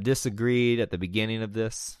 we have disagreed at the beginning of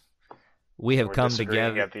this. we have We're come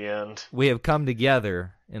disagreeing together. at the end. We have come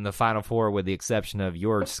together in the Final Four, with the exception of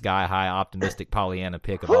your sky-high optimistic Pollyanna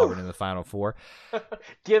pick of Auburn in the Final Four.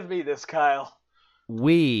 Give me this, Kyle.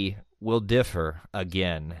 We will differ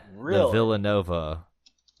again. Really? The Villanova,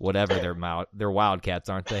 whatever they're Wildcats,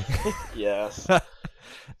 aren't they? Yes.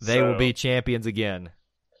 They will be champions again.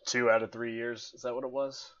 2 out of 3 years. Is that what it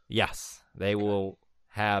was? Yes, they will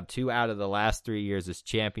have 2 out of the last 3 years as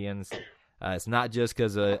champions. It's not just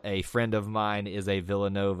because a friend of mine is a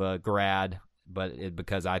Villanova grad, but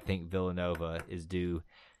because I think Villanova is due.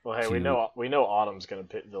 Well, hey, we know Autumn's going to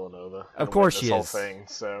pick Villanova. Of course this she whole is. Thing,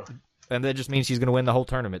 so. And that just means she's going to win the whole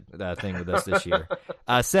tournament thing with us this year.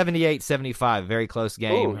 78-75, very close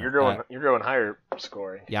game. Ooh, you're going higher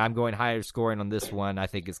scoring. Yeah, I'm going higher scoring on this one. I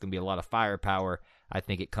think it's going to be a lot of firepower. I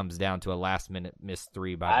think it comes down to a last-minute missed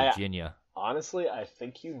 3 by Virginia. Honestly, I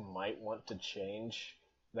think you might want to change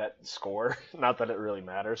that score. Not that it really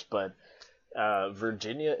matters, but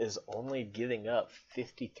Virginia is only giving up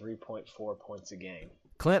 53.4 points a game.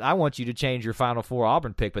 Clint, I want you to change your Final Four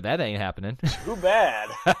Auburn pick, but that ain't happening. Too bad.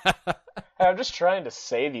 I'm just trying to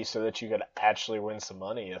save you so that you could actually win some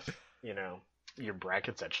money if, your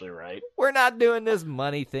bracket's actually right. We're not doing this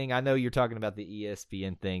money thing. I know you're talking about the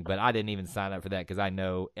ESPN thing, but I didn't even sign up for that because I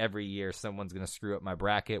know every year someone's going to screw up my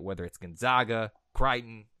bracket, whether it's Gonzaga,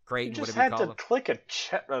 Creighton, You just whatever you had call to them. click a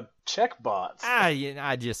check box. I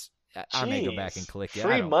may go back and click it.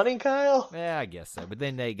 Free money, Kyle? Yeah, I guess so. But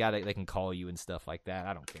then they can call you and stuff like that.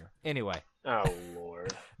 I don't care. Anyway. Oh,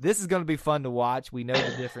 Lord. This is going to be fun to watch. We know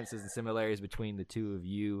the differences and similarities between me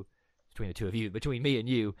and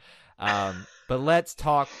you. But let's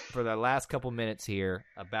talk for the last couple minutes here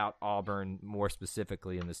about Auburn more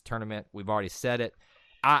specifically in this tournament. We've already said it.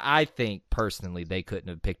 I think personally they couldn't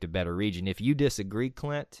have picked a better region. If you disagree,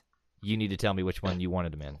 Clint, you need to tell me which one you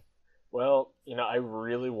wanted them in. Well, I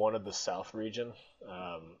really wanted the South region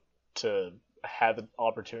to have the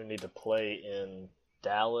opportunity to play in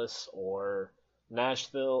Dallas or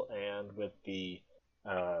Nashville, and with the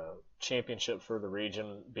championship for the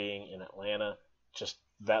region being in Atlanta, just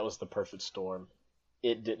that was the perfect storm.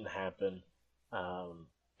 It didn't happen.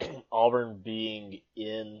 Auburn being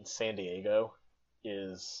in San Diego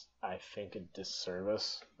is, I think, a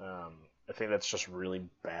disservice. I think that's just really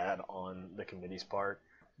bad on the committee's part.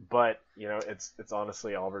 But, it's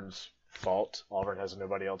honestly Auburn's fault. Auburn has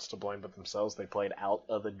nobody else to blame but themselves. They played out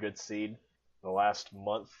of a good seed. The last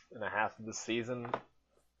month and a half of the season,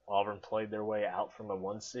 Auburn played their way out from a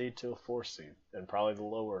 1 seed to a 4 seed, and probably the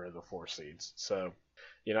lower of the 4 seeds. So,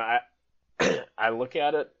 I look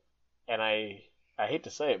at it, and I hate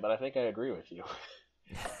to say it, but I think I agree with you.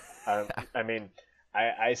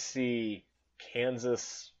 I see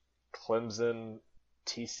Kansas, Clemson,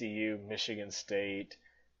 TCU, Michigan State,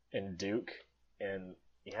 and Duke, and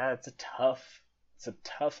yeah, it's a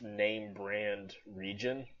tough name brand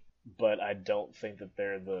region, but I don't think that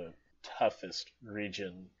they're the toughest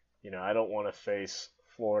region. I don't want to face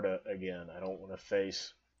Florida again. I don't want to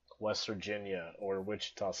face West Virginia or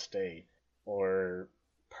Wichita State or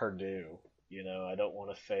Purdue. I don't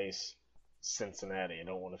want to face Cincinnati. I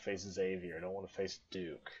don't want to face Xavier. I don't want to face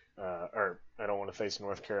Duke. Or I don't want to face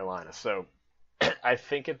North Carolina. So I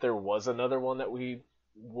think if there was another one that we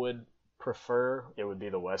would prefer, it would be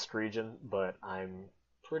the West region, but I'm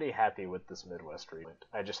pretty happy with this Midwest region.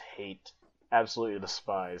 I just absolutely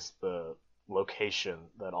despise the location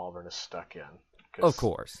that Auburn is stuck in. Of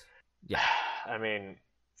course. Yeah.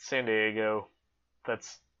 San Diego,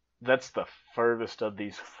 that's the furthest of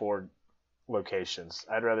these 4 locations.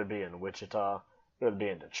 I'd rather be in Wichita, I'd rather be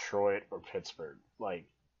in Detroit or Pittsburgh.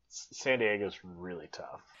 San Diego's really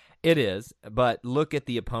tough. It is, but look at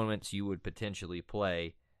the opponents you would potentially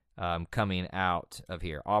play coming out of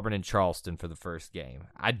here. Auburn and Charleston for the first game.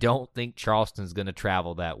 I don't think Charleston's going to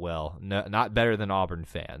travel that well. No, not better than Auburn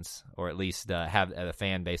fans, or at least have a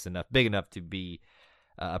fan base big enough to be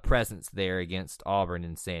a presence there against Auburn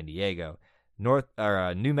and San Diego.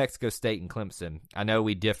 New Mexico State and Clemson. I know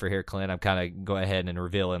we differ here, Clint. I'm kind of go ahead and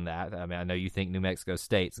revealing that. I know you think New Mexico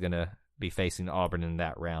State's going to be facing Auburn in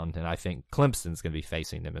that round, and I think Clemson's going to be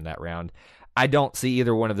facing them in that round. I don't see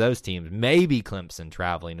either one of those teams, maybe Clemson,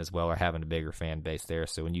 traveling as well or having a bigger fan base there.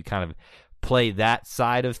 So when you kind of play that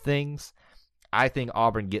side of things, I think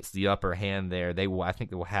Auburn gets the upper hand there. I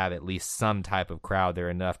think they will have at least some type of crowd there,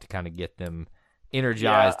 enough to kind of get them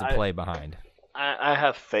energized to play behind. I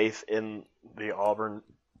have faith in the Auburn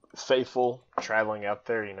faithful traveling out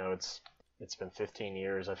there. It's been 15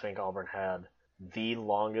 years. I think Auburn had the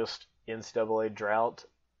longest NCAA drought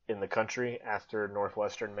in the country after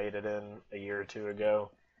Northwestern made it in a year or two ago.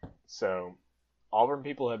 So Auburn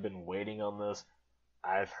people have been waiting on this.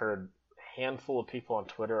 I've heard handful of people on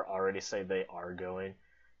Twitter already say they are going.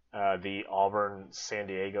 The Auburn San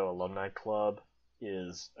Diego Alumni Club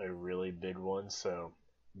is a really big one, so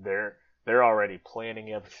they're already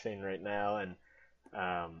planning everything right now, and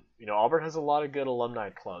Auburn has a lot of good alumni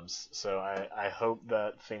clubs, so I hope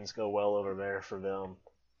that things go well over there for them.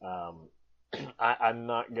 I'm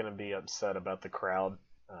not gonna be upset about the crowd.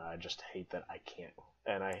 I just hate that I can't.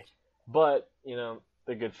 But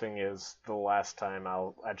the good thing is the last time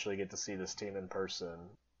I'll actually get to see this team in person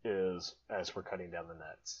is as we're cutting down the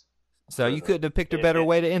nets. So you couldn't have picked a better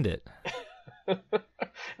way to end it.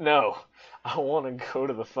 No, I want to go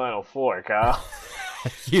to the Final Four, Kyle.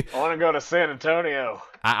 I want to go to San Antonio.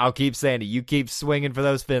 I'll keep saying it. You keep swinging for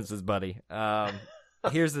those fences, buddy.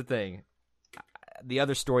 Here's the thing. The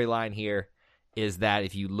other storyline here is that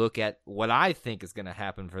if you look at what I think is going to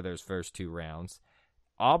happen for those first two rounds,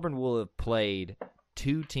 Auburn will have played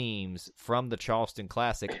two teams from the Charleston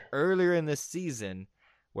Classic earlier in this season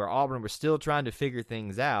where Auburn was still trying to figure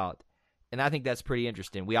things out. And I think that's pretty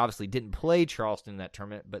interesting. We obviously didn't play Charleston in that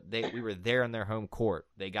tournament, but we were there in their home court.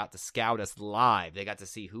 They got to scout us live. They got to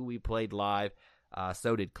see who we played live.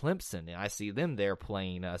 So did Clemson, and I see them there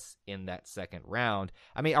playing us in that second round.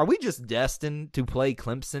 I mean, are we just destined to play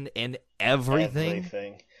Clemson in everything?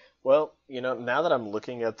 Everything. Well, now that I'm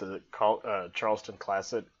looking at the Charleston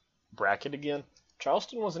Classic bracket again,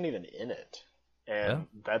 Charleston wasn't even in it, and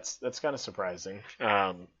that's kind of surprising.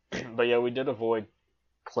 But yeah, we did avoid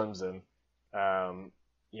Clemson. I'm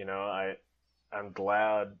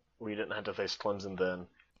glad we didn't have to face Clemson then.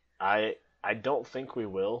 I don't think we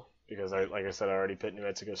will because like I said, I already picked New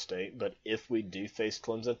Mexico State. But if we do face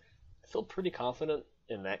Clemson, I feel pretty confident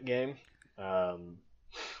in that game.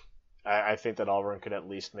 I think that Auburn could at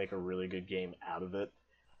least make a really good game out of it.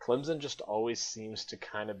 Clemson just always seems to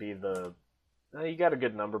kind of be you got a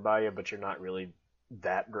good number by you, but you're not really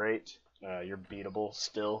that great. You're beatable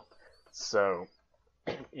still. So,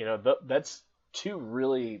 that's two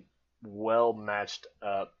really well matched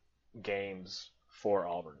up games for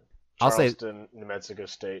Auburn. Charleston, New Mexico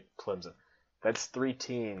State, Clemson. That's three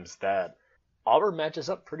teams that Auburn matches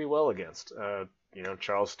up pretty well against.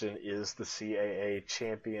 Charleston is the CAA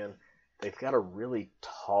champion. They've got a really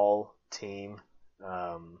tall team.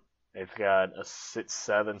 They've got a 6'7",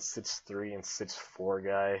 6'3", and 6'4"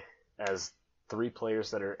 guy as three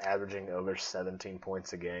players that are averaging over 17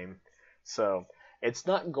 points a game. So it's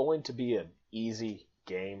not going to be an easy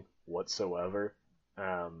game whatsoever.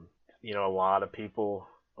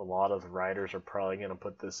 A lot of writers are probably going to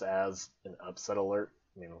put this as an upset alert.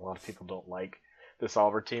 I mean, a lot of people don't like this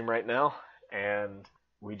Auburn team right now, and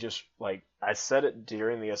we just, I said it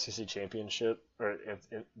during the SEC championship, or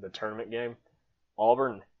in the tournament game,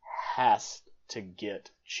 Auburn has to get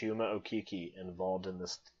Chuma Okeke involved in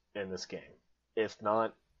this game. If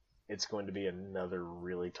not, it's going to be another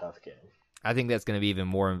really tough game. I think that's going to be even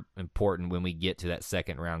more important when we get to that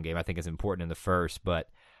second round game. I think it's important in the first, but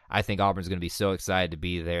I think Auburn's going to be so excited to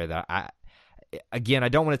be there that I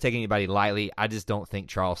don't want to take anybody lightly. I just don't think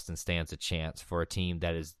Charleston stands a chance for a team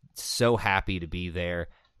that is so happy to be there,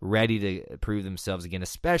 ready to prove themselves again,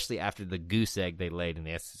 especially after the goose egg they laid in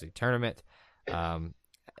the SEC tournament.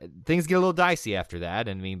 Things get a little dicey after that,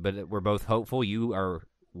 but we're both hopeful. You are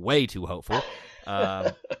way too hopeful.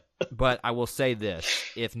 But I will say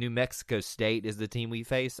this. If New Mexico State is the team we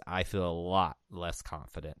face, I feel a lot less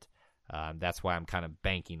confident. That's why I'm kind of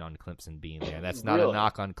banking on Clemson being there. That's not a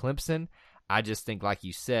knock on Clemson. I just think, like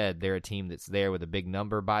you said, they're a team that's there with a big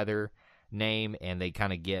number by their name, and they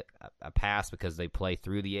kind of get a pass because they play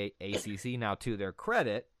through the ACC. Now, to their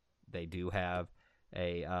credit, they do have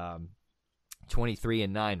a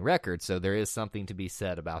 23-9 record, so there is something to be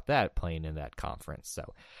said about that, playing in that conference.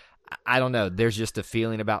 So I don't know. There's just a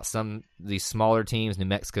feeling about some of these smaller teams. New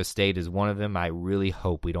Mexico State is one of them. I really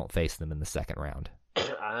hope we don't face them in the second round.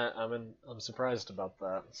 I'm surprised about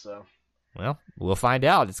that. So, well, we'll find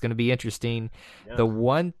out. It's going to be interesting. Yeah. The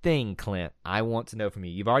one thing, Clint, I want to know from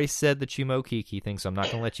you. You've already said the Chuma Okeke thing, so I'm not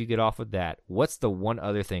going to let you get off with that. What's the one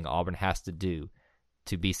other thing Auburn has to do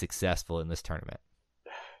to be successful in this tournament?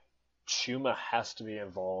 Chuma has to be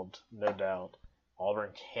involved, no doubt.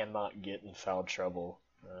 Auburn cannot get in foul trouble.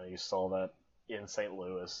 You saw that in St.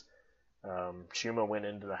 Louis. Chuma went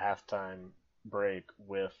into the halftime break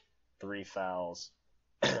with 3 fouls.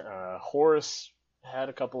 Horace had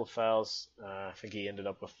a couple of fouls. I think he ended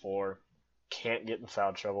up with 4. Can't get in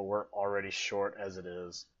foul trouble. We're already short as it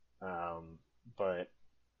is. But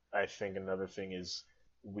I think another thing is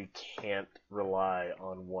we can't rely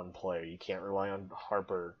on one player. You can't rely on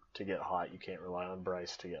Harper to get hot. You can't rely on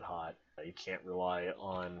Bryce to get hot. You can't rely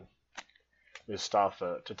on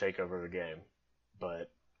Mustafa to take over the game.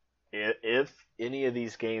 But if any of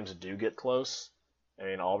these games do get close, I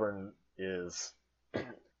mean, Auburn is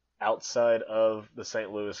outside of the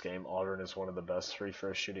St. Louis game. Auburn is one of the best free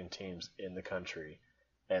throw shooting teams in the country,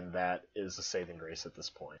 and that is the saving grace at this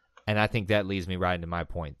point. And I think that leads me right into my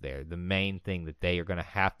point there. The main thing that they are going to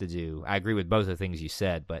have to do, I agree with both of the things you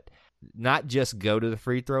said, but not just go to the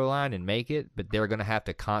free throw line and make it, but they're going to have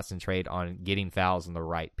to concentrate on getting fouls on the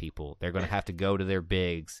right people. They're going to have to go to their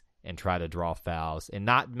bigs and try to draw fouls and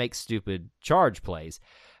not make stupid charge plays.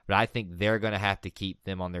 But I think they're going to have to keep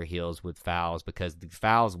them on their heels with fouls because the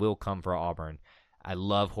fouls will come for Auburn. I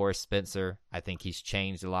love Horace Spencer. I think he's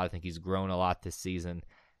changed a lot. I think he's grown a lot this season,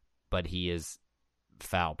 but he is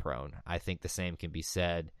foul prone. I think the same can be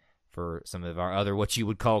said for some of our other, what you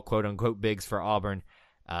would call quote unquote bigs for Auburn.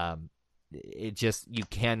 You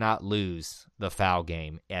cannot lose the foul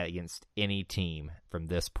game against any team from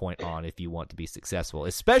this point on if you want to be successful,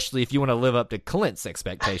 especially if you want to live up to Clint's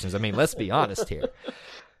expectations. I mean, let's be honest here.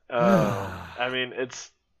 I mean,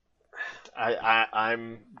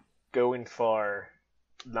 I'm going far,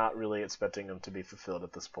 not really expecting them to be fulfilled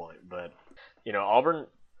at this point. But, you know,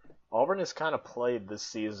 Auburn has kind of played this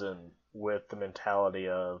season with the mentality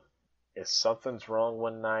of, if something's wrong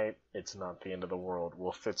one night, it's not the end of the world.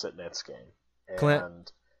 We'll fix it next game. And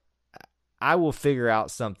Clint, I will figure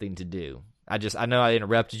out something to do. I know I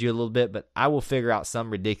interrupted you a little bit, but I will figure out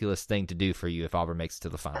some ridiculous thing to do for you if Auburn makes it to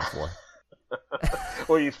the Final Four.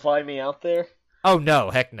 Will you fly me out there? Oh, no.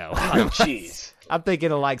 Heck no. Oh, jeez. I'm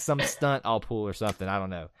thinking of like some stunt I'll pull or something. I don't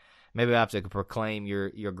know. Maybe I have to proclaim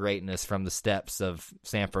your greatness from the steps of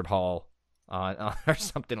Sanford Hall or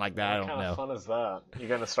something like that. I don't know. What kind of fun is that? You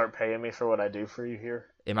going to start paying me for what I do for you here?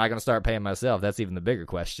 Am I going to start paying myself? That's even the bigger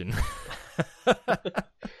question.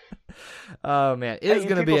 Oh, man. It is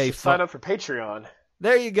going to be a fun... sign up for Patreon.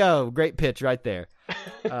 There you go. Great pitch right there.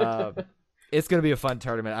 It's going to be a fun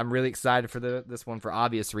tournament. I'm really excited for this one for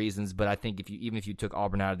obvious reasons, but I think even if you took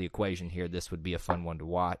Auburn out of the equation here, this would be a fun one to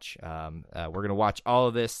watch. We're going to watch all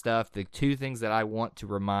of this stuff. The two things that I want to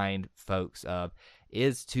remind folks of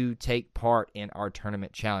is to take part in our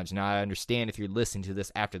tournament challenge. Now, I understand if you're listening to this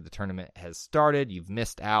after the tournament has started, you've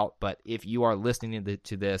missed out, but if you are listening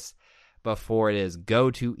to this before it is, go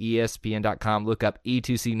to ESPN.com, look up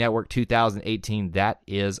E2C Network 2018. That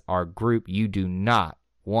is our group. You do not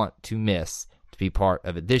want to miss to be part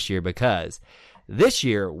of it this year, because this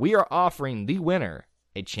year we are offering the winner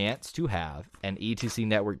a chance to have an E2C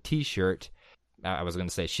Network t-shirt. I was going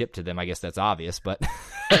to say shipped to them. I guess that's obvious, but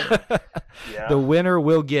yeah. The winner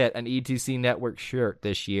will get an E2C Network shirt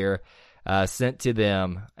this year sent to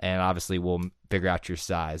them, and obviously we'll figure out your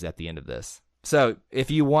size at the end of this. So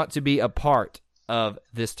if you want to be a part of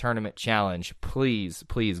this tournament challenge, please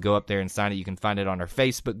go up there and sign it. You can find it on our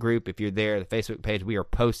Facebook group. If you're there, the Facebook page, we are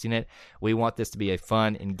posting it. We want this to be a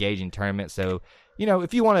fun, engaging tournament. So, you know,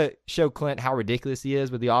 if you want to show Clint how ridiculous he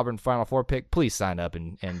is with the Auburn Final Four pick, please sign up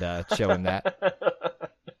and show him that.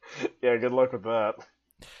 Yeah, good luck with that.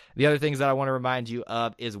 The other things that I want to remind you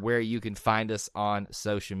of is where you can find us on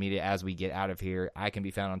social media as we get out of here. I can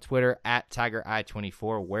be found on Twitter at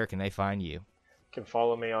TigerEye24. Where can they find you? You can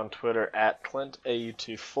follow me on Twitter at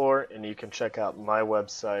ClintAU24, and you can check out my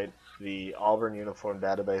website, the Auburn Uniform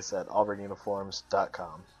Database, at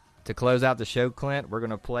auburnuniforms.com. To close out the show, Clint, we're going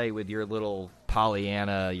to play with your little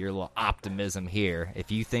Pollyanna, your little optimism here.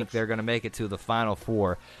 If you think they're going to make it to the Final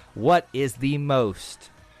Four, what is the most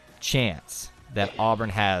chance that Auburn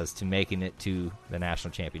has to making it to the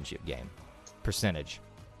national championship game? Percentage.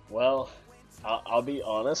 Well, I'll be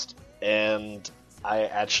honest, and I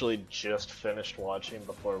actually just finished watching,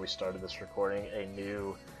 before we started this recording, a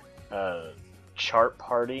new chart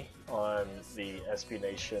party on the SB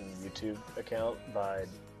Nation YouTube account by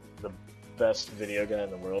the best video guy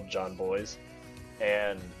in the world, John Boys.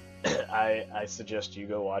 And I suggest you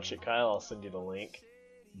go watch it, Kyle. I'll send you the link.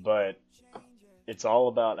 But it's all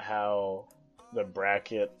about how the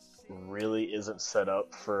bracket really isn't set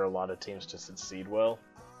up for a lot of teams to succeed well.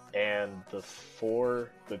 And the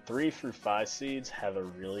 3 through 5 seeds have a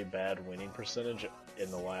really bad winning percentage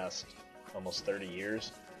in the last almost 30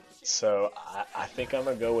 years. So I think I'm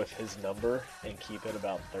going to go with his number and keep it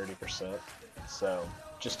about 30%. So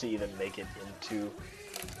just to even make it into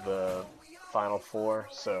the Final Four.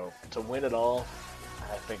 So to win it all,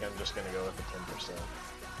 I think I'm just going to go with the 10%.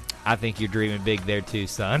 I think you're dreaming big there too,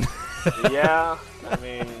 son. Yeah, I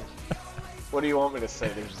mean, what do you want me to say?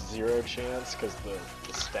 There's zero chance because the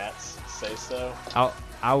stats say so.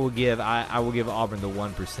 I will give Auburn the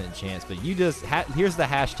 1% chance, but you just here's the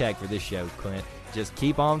hashtag for this show, Clint. Just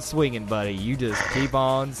keep on swinging, buddy. You just keep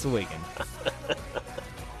on swinging.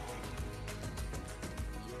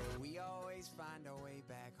 We always find our way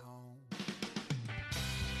back home.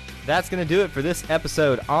 That's going to do it for this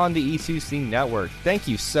episode on the E2C Network. Thank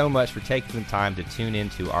you so much for taking the time to tune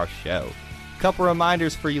into our show. Couple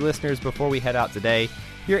reminders for you listeners before we head out today.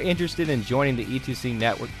 If you're interested in joining the E2C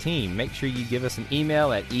Network team, make sure you give us an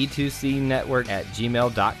email at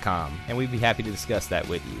e2cnetwork@gmail.com, and we'd be happy to discuss that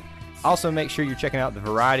with you. Also, make sure you're checking out the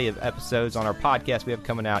variety of episodes on our podcast we have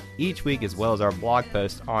coming out each week, as well as our blog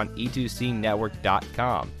posts on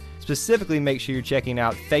e2cnetwork.com. Specifically, make sure you're checking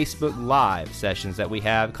out Facebook Live sessions that we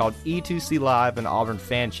have called E2C Live and Auburn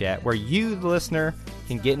Fan Chat, where you, the listener,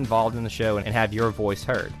 can get involved in the show and have your voice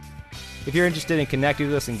heard. If you're interested in connecting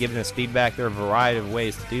with us and giving us feedback, there are a variety of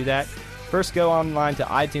ways to do that. First, go online to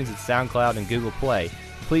iTunes and SoundCloud and Google Play.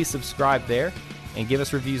 Please subscribe there and give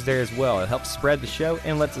us reviews there as well. It helps spread the show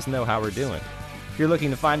and lets us know how we're doing. If you're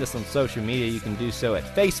looking to find us on social media, you can do so at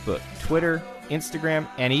Facebook, Twitter, Instagram,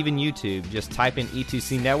 and even YouTube. Just type in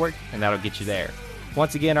E2C Network, and that'll get you there.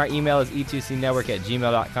 Once again, our email is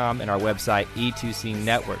e2cnetwork@gmail.com and our website,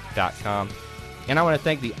 e2cnetwork.com. And I want to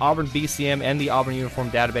thank the Auburn BCM and the Auburn Uniform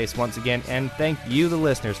Database once again, and thank you, the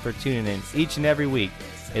listeners, for tuning in each and every week.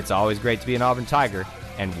 It's always great to be an Auburn Tiger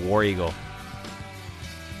and War Eagle.